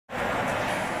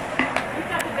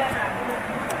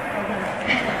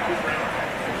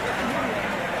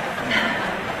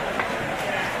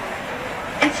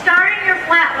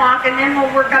flat walk, and then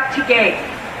we'll work up to gait.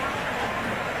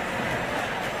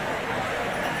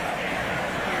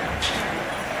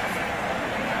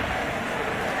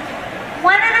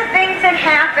 One of the things that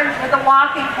happens with a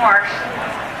walking horse,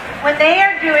 when they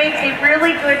are doing a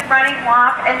really good running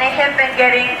walk, and they have been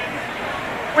getting,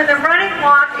 when the running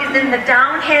walk is in the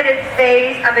down-headed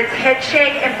phase of its head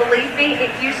shake, and believe me,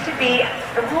 it used to be,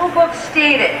 the rule book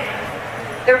stated,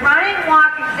 the running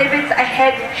walk exhibits a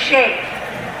head shake.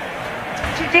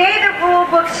 Today the rule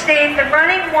book states the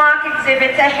running walk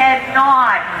exhibits a head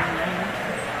nod.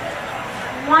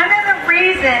 One of the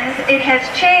reasons it has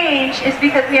changed is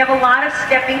because we have a lot of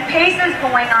stepping paces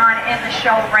going on in the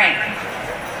show ring,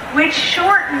 which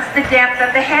shortens the depth of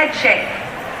the head shake.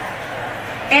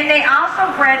 And they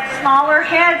also bred smaller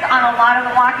heads on a lot of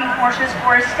the walking horses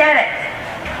for aesthetics.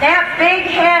 That big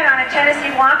head on a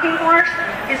Tennessee walking horse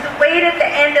is the weight at the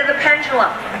end of the pendulum.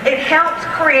 It helps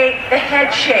create the head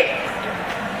shake.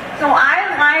 So I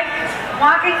like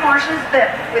walking horses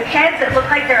with heads that look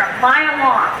like they're a mile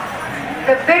long.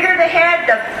 The bigger the head,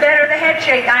 the better the head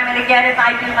shake I'm going to get if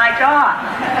I do my job.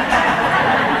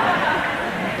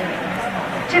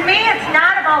 To me, it's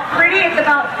not about pretty, it's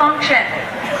about function.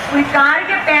 We've got to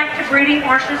get back to breeding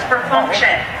horses for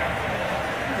function.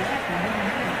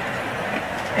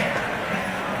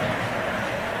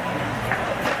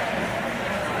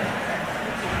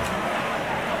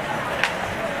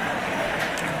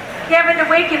 You having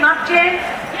to wake him up, Jen?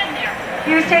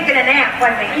 He was taking a nap,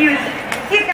 wasn't he?